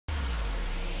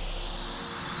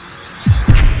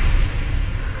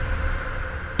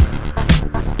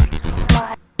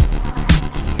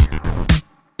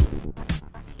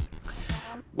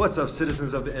What's up,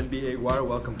 citizens of the MBA Wire?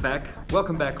 Welcome back.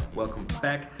 Welcome back. Welcome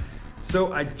back.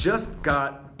 So I just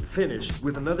got finished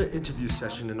with another interview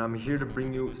session and I'm here to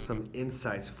bring you some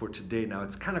insights for today. Now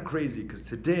it's kind of crazy because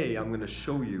today I'm going to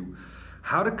show you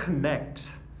how to connect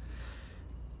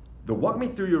the walk me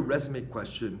through your resume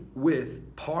question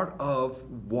with part of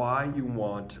why you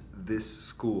want this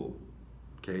school.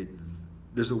 Okay,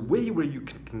 there's a way where you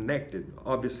can connect it,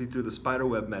 obviously through the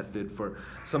spiderweb method. For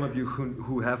some of you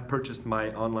who have purchased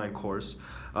my online course,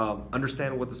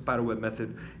 understand what the spiderweb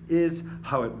method is,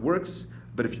 how it works.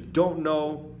 But if you don't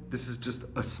know, this is just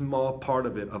a small part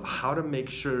of it, of how to make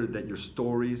sure that your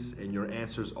stories and your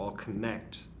answers all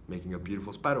connect, making a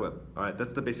beautiful spiderweb. All right,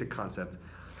 that's the basic concept.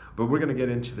 But we're gonna get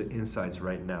into the insights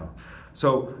right now.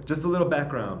 So just a little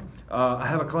background. I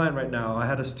have a client right now. I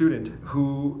had a student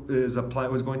who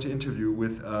was going to interview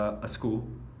with a school.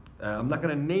 I'm not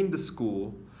gonna name the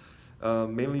school,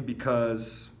 mainly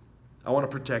because I wanna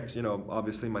protect,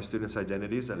 obviously my students'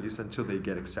 identities, at least until they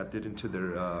get accepted into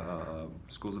their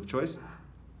schools of choice.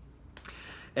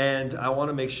 And I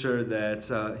wanna make sure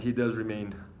that he does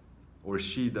remain, or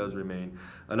she does remain,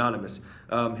 anonymous.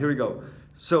 Here we go.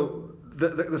 So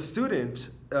the student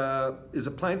is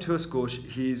applying to a school.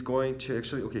 He's going to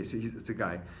actually, okay, so it's a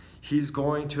guy. He's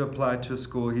going to apply to a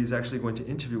school. He's actually going to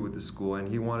interview with the school, and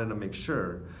he wanted to make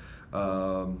sure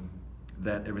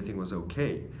that everything was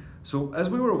okay. So as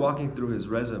we were walking through his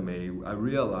resume, I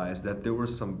realized that there were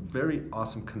some very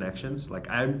awesome connections. Like,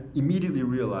 I immediately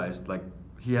realized like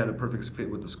he had a perfect fit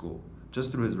with the school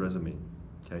just through his resume,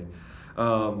 okay?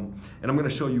 And I'm going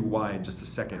to show you why in just a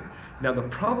second. Now the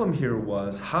problem here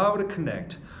was how to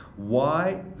connect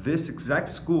why this exact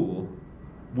school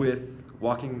with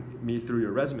walking me through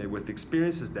your resume with the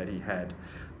experiences that he had,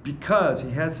 because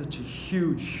he had such a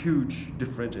huge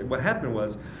differentiator. What happened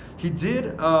was he did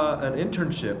an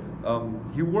internship.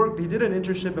 He did an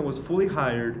internship and was fully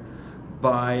hired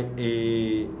by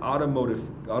a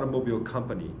automobile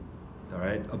company, all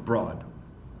right, abroad.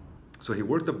 So he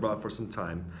worked abroad for some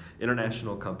time,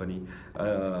 international company,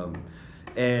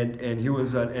 and he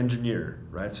was an engineer,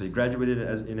 right? So he graduated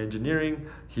in engineering.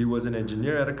 He was an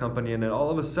engineer at a company, and then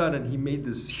all of a sudden he made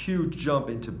this huge jump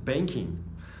into banking.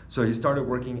 So he started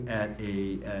working at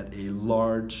a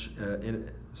large,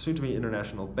 soon-to-be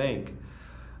international bank,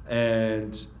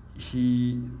 and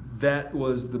that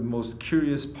was the most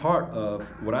curious part of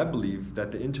what I believe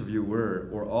that the interviewer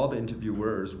or all the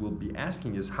interviewers will be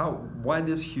asking is why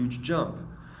this huge jump,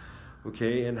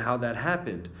 okay, and how that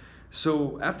happened.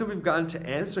 So after we've gotten to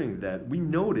answering that, we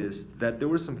noticed that there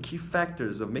were some key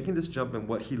factors of making this jump and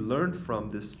what he learned from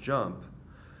this jump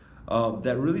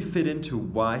that really fit into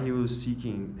why he was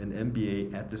seeking an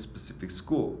MBA at this specific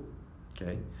school,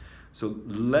 okay? So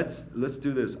let's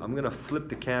do this. I'm gonna flip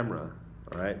the camera.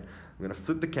 All right, I'm gonna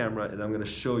flip the camera and I'm gonna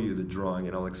show you the drawing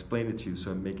and I'll explain it to you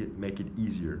so make it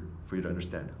easier for you to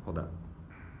understand. Hold on.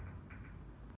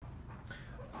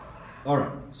 All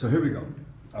right, so here we go.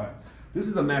 All right, this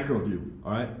is a macro view.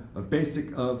 All right, a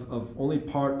basic of only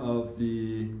part of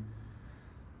the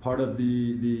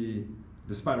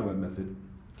spiderweb method.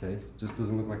 Okay, just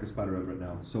doesn't look like a spiderweb right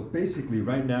now. So basically,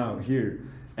 right now here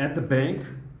at the bank,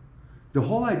 the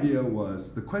whole idea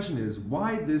was, the question is,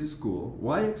 why this school,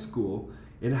 why X school,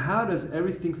 and how does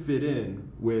everything fit in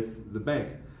with the bank?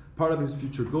 Part of his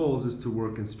future goals is to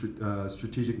work in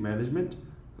strategic management,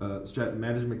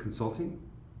 management consulting,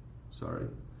 sorry.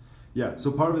 Yeah,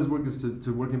 so part of his work is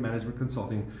to work in management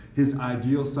consulting. His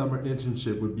ideal summer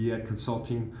internship would be at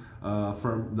consulting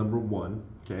firm number 1,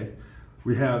 okay?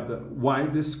 We have why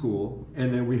this school,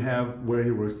 and then we have where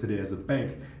he works today as a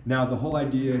bank. Now the whole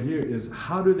idea here is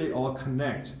how do they all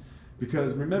connect?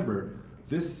 Because remember,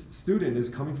 this student is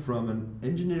coming from an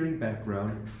engineering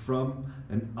background from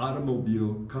an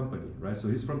automobile company, right? So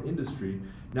he's from industry.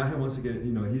 Now he wants to get,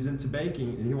 he's into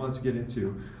banking and he wants to get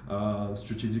into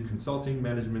strategic consulting,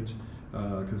 management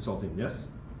consulting, yes?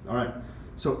 All right,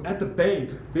 so at the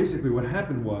bank, basically what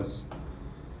happened was,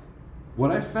 what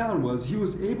I found was we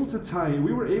were able to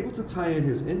tie in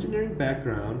his engineering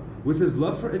background with his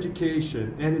love for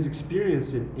education and his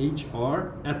experience in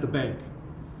HR at the bank,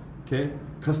 okay?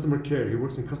 Customer care, he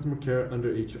works in customer care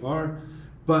under HR,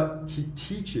 but he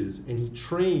teaches and he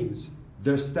trains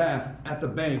their staff at the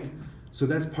bank, so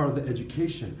that's part of the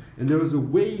education. And there was a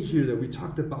way here that we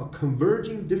talked about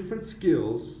converging different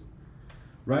skills,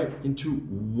 right, into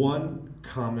one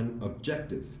common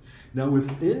objective. Now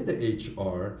within the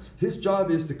HR, his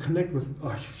job is to connect with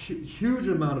a huge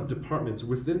amount of departments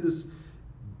within this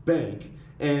bank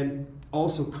and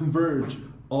also converge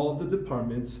all of the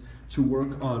departments to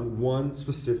work on one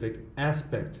specific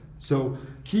aspect. So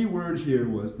key word here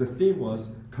was, the theme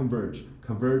was converge.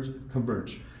 converge,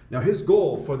 converge. Now his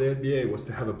goal for the MBA was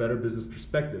to have a better business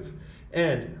perspective,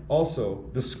 and also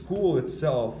the school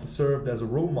itself served as a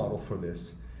role model for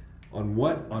this. On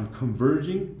what? On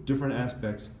converging different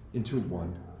aspects into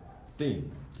one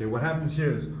theme. Okay, what happens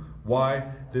here is, why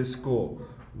this school?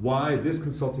 Why this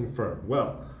consulting firm?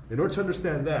 Well, in order to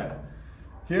understand that,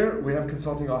 here we have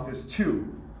consulting office 2.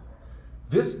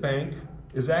 This bank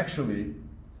is actually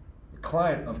a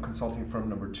client of consulting firm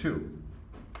number 2.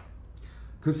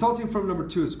 Consulting firm number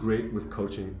 2 is great with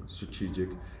coaching, strategic,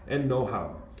 and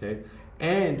know-how, okay?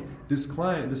 And this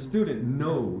client, the student,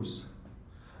 knows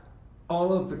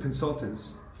all of the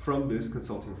consultants from this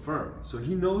consulting firm. So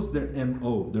he knows their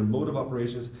MO, their mode of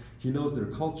operations, he knows their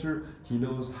culture, he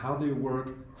knows how they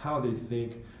work, how they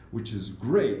think, which is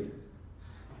great,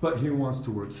 but he wants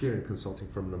to work here in consulting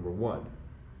firm number 1.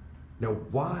 Now,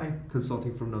 why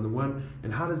consulting firm number 1,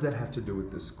 and how does that have to do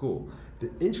with this school?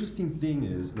 The interesting thing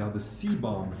is, now the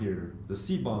C-bomb here, the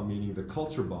C-bomb meaning the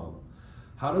culture bomb,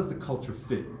 how does the culture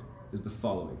fit, is the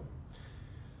following.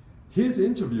 His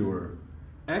interviewer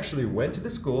actually went to the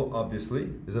school, obviously,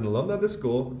 is an alumni of the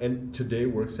school, and today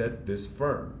works at this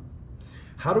firm.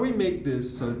 How do we make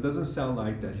this so it doesn't sound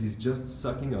like that he's just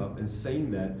sucking up and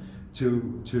saying that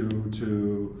to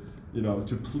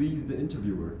please the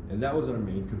interviewer? And that was our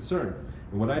main concern.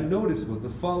 And what I noticed was the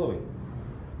following.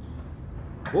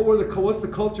 What's the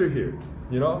culture here?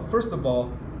 You know, first of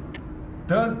all,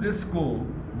 does this school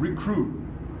recruit?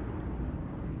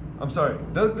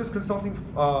 Does this consulting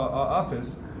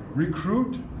office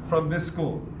recruit from this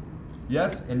school?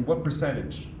 Yes, and what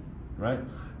percentage, right?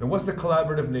 And what's the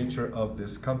collaborative nature of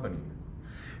this company?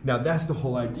 Now that's the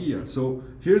whole idea. So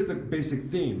here's the basic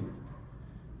theme.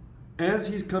 As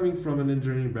he's coming from an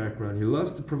engineering background, he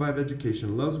loves to provide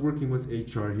education, loves working with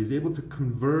HR, he's able to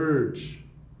converge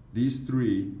these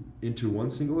 3 into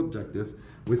one single objective.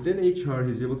 Within HR,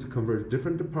 he's able to convert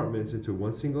different departments into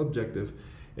one single objective.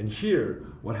 And here,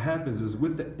 what happens is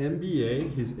with the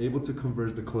MBA, he's able to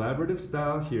converge the collaborative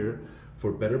style here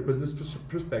for better business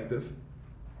perspective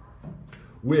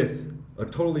with a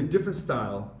totally different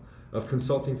style of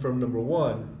consulting firm number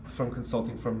 1 from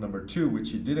consulting firm number 2, which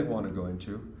he didn't want to go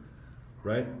into,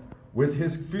 right? With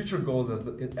his future goals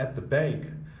at the bank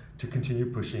to continue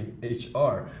pushing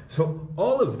HR. So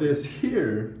all of this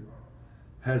here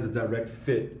has a direct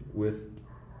fit with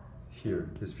here,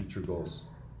 his future goals,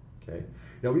 okay?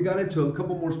 Now we got into a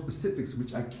couple more specifics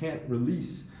which I can't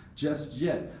release just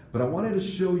yet, but I wanted to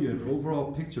show you an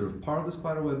overall picture of part of the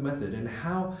spiderweb method and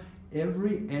how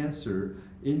every answer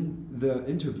in the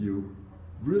interview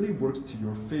really works to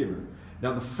your favor.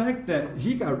 Now the fact that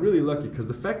he got really lucky, because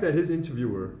the fact that his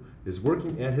interviewer is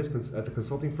working at the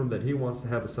consulting firm that he wants to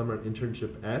have a summer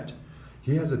internship at,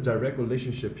 he has a direct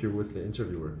relationship here with the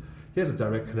interviewer. He has a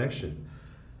direct connection.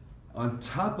 On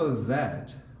top of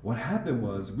that, what happened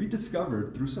was we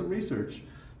discovered through some research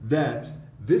that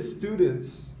this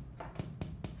student's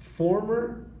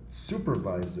former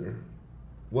supervisor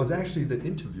was actually the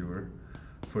interviewer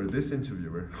for this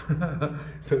interviewer.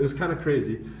 So it was kind of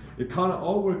crazy. It kind of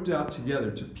all worked out together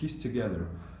to piece together,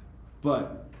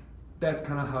 but that's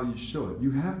kind of how you show it.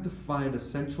 You have to find a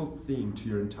central theme to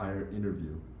your entire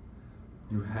interview.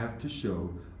 You have to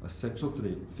show a central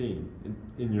theme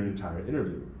in your entire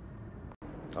interview.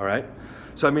 All right,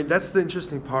 so I mean that's the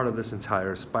interesting part of this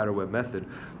entire spiderweb method.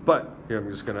 But here I'm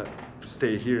just gonna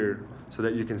stay here so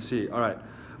that you can see. All right,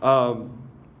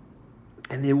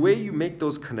 and the way you make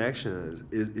those connections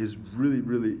is really,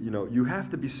 really, you have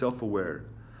to be self-aware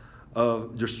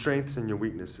of your strengths and your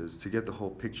weaknesses to get the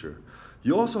whole picture.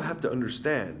 You also have to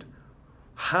understand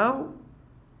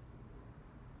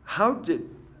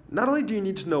not only do you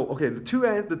need to know, okay,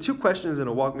 the two questions in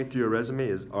a walk me through your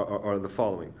resume are the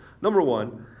following. Number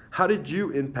 1, how did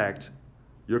you impact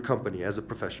your company as a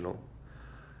professional?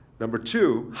 Number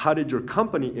 2, how did your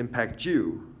company impact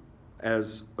you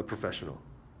as a professional?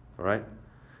 All right?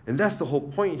 And that's the whole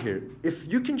point here.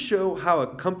 If you can show how a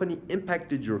company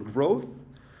impacted your growth,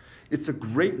 it's a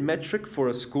great metric for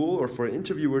a school or for an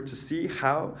interviewer to see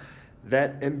how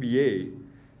that MBA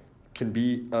can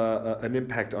be an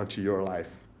impact onto your life.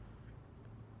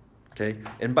 Okay?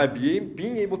 And by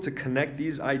being able to connect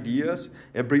these ideas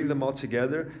and bring them all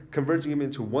together, converging them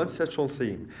into one central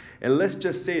theme. And let's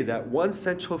just say that one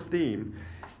central theme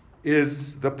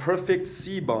is the perfect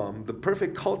C-bomb, the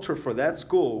perfect culture for that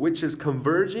school, which is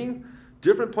converging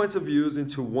different points of views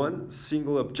into one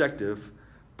single objective,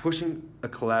 pushing a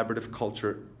collaborative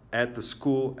culture at the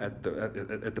school, at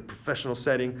the professional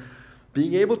setting.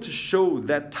 Being able to show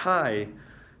that tie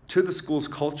to the school's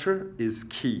culture is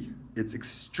key. It's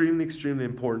extremely, extremely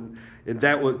important. And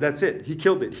that's it. He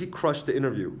killed it. He crushed the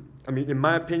interview. I mean, in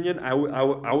my opinion, I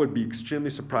would be extremely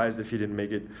surprised if he didn't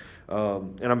make it,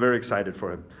 and I'm very excited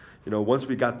for him. You know, once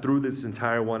we got through this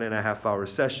entire 1.5 hour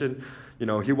session, you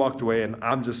know, he walked away, and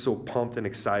I'm just so pumped and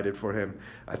excited for him.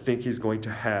 I think he's going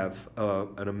to have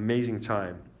an amazing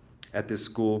time at this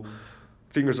school.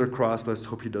 Fingers are crossed. Let's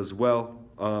hope he does well.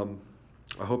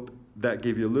 I hope that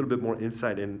gave you a little bit more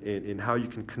insight in how you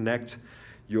can connect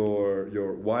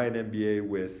your why an MBA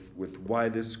with why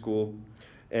this school,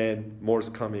 and more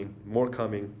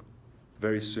coming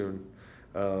very soon.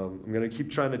 I'm going to keep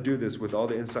trying to do this with all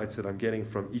the insights that I'm getting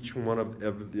from each one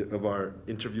of our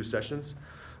interview sessions.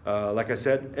 Like I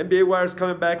said, MBA Wire is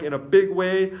coming back in a big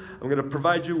way. I'm going to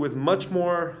provide you with much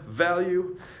more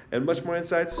value and much more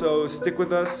insights, so stick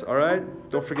with us, all right?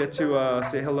 Don't forget to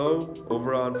say hello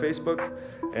over on Facebook,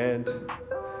 and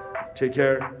take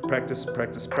care. Practice,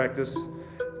 practice, practice.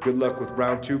 Good luck with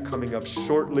round 2 coming up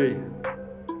shortly.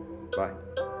 Bye.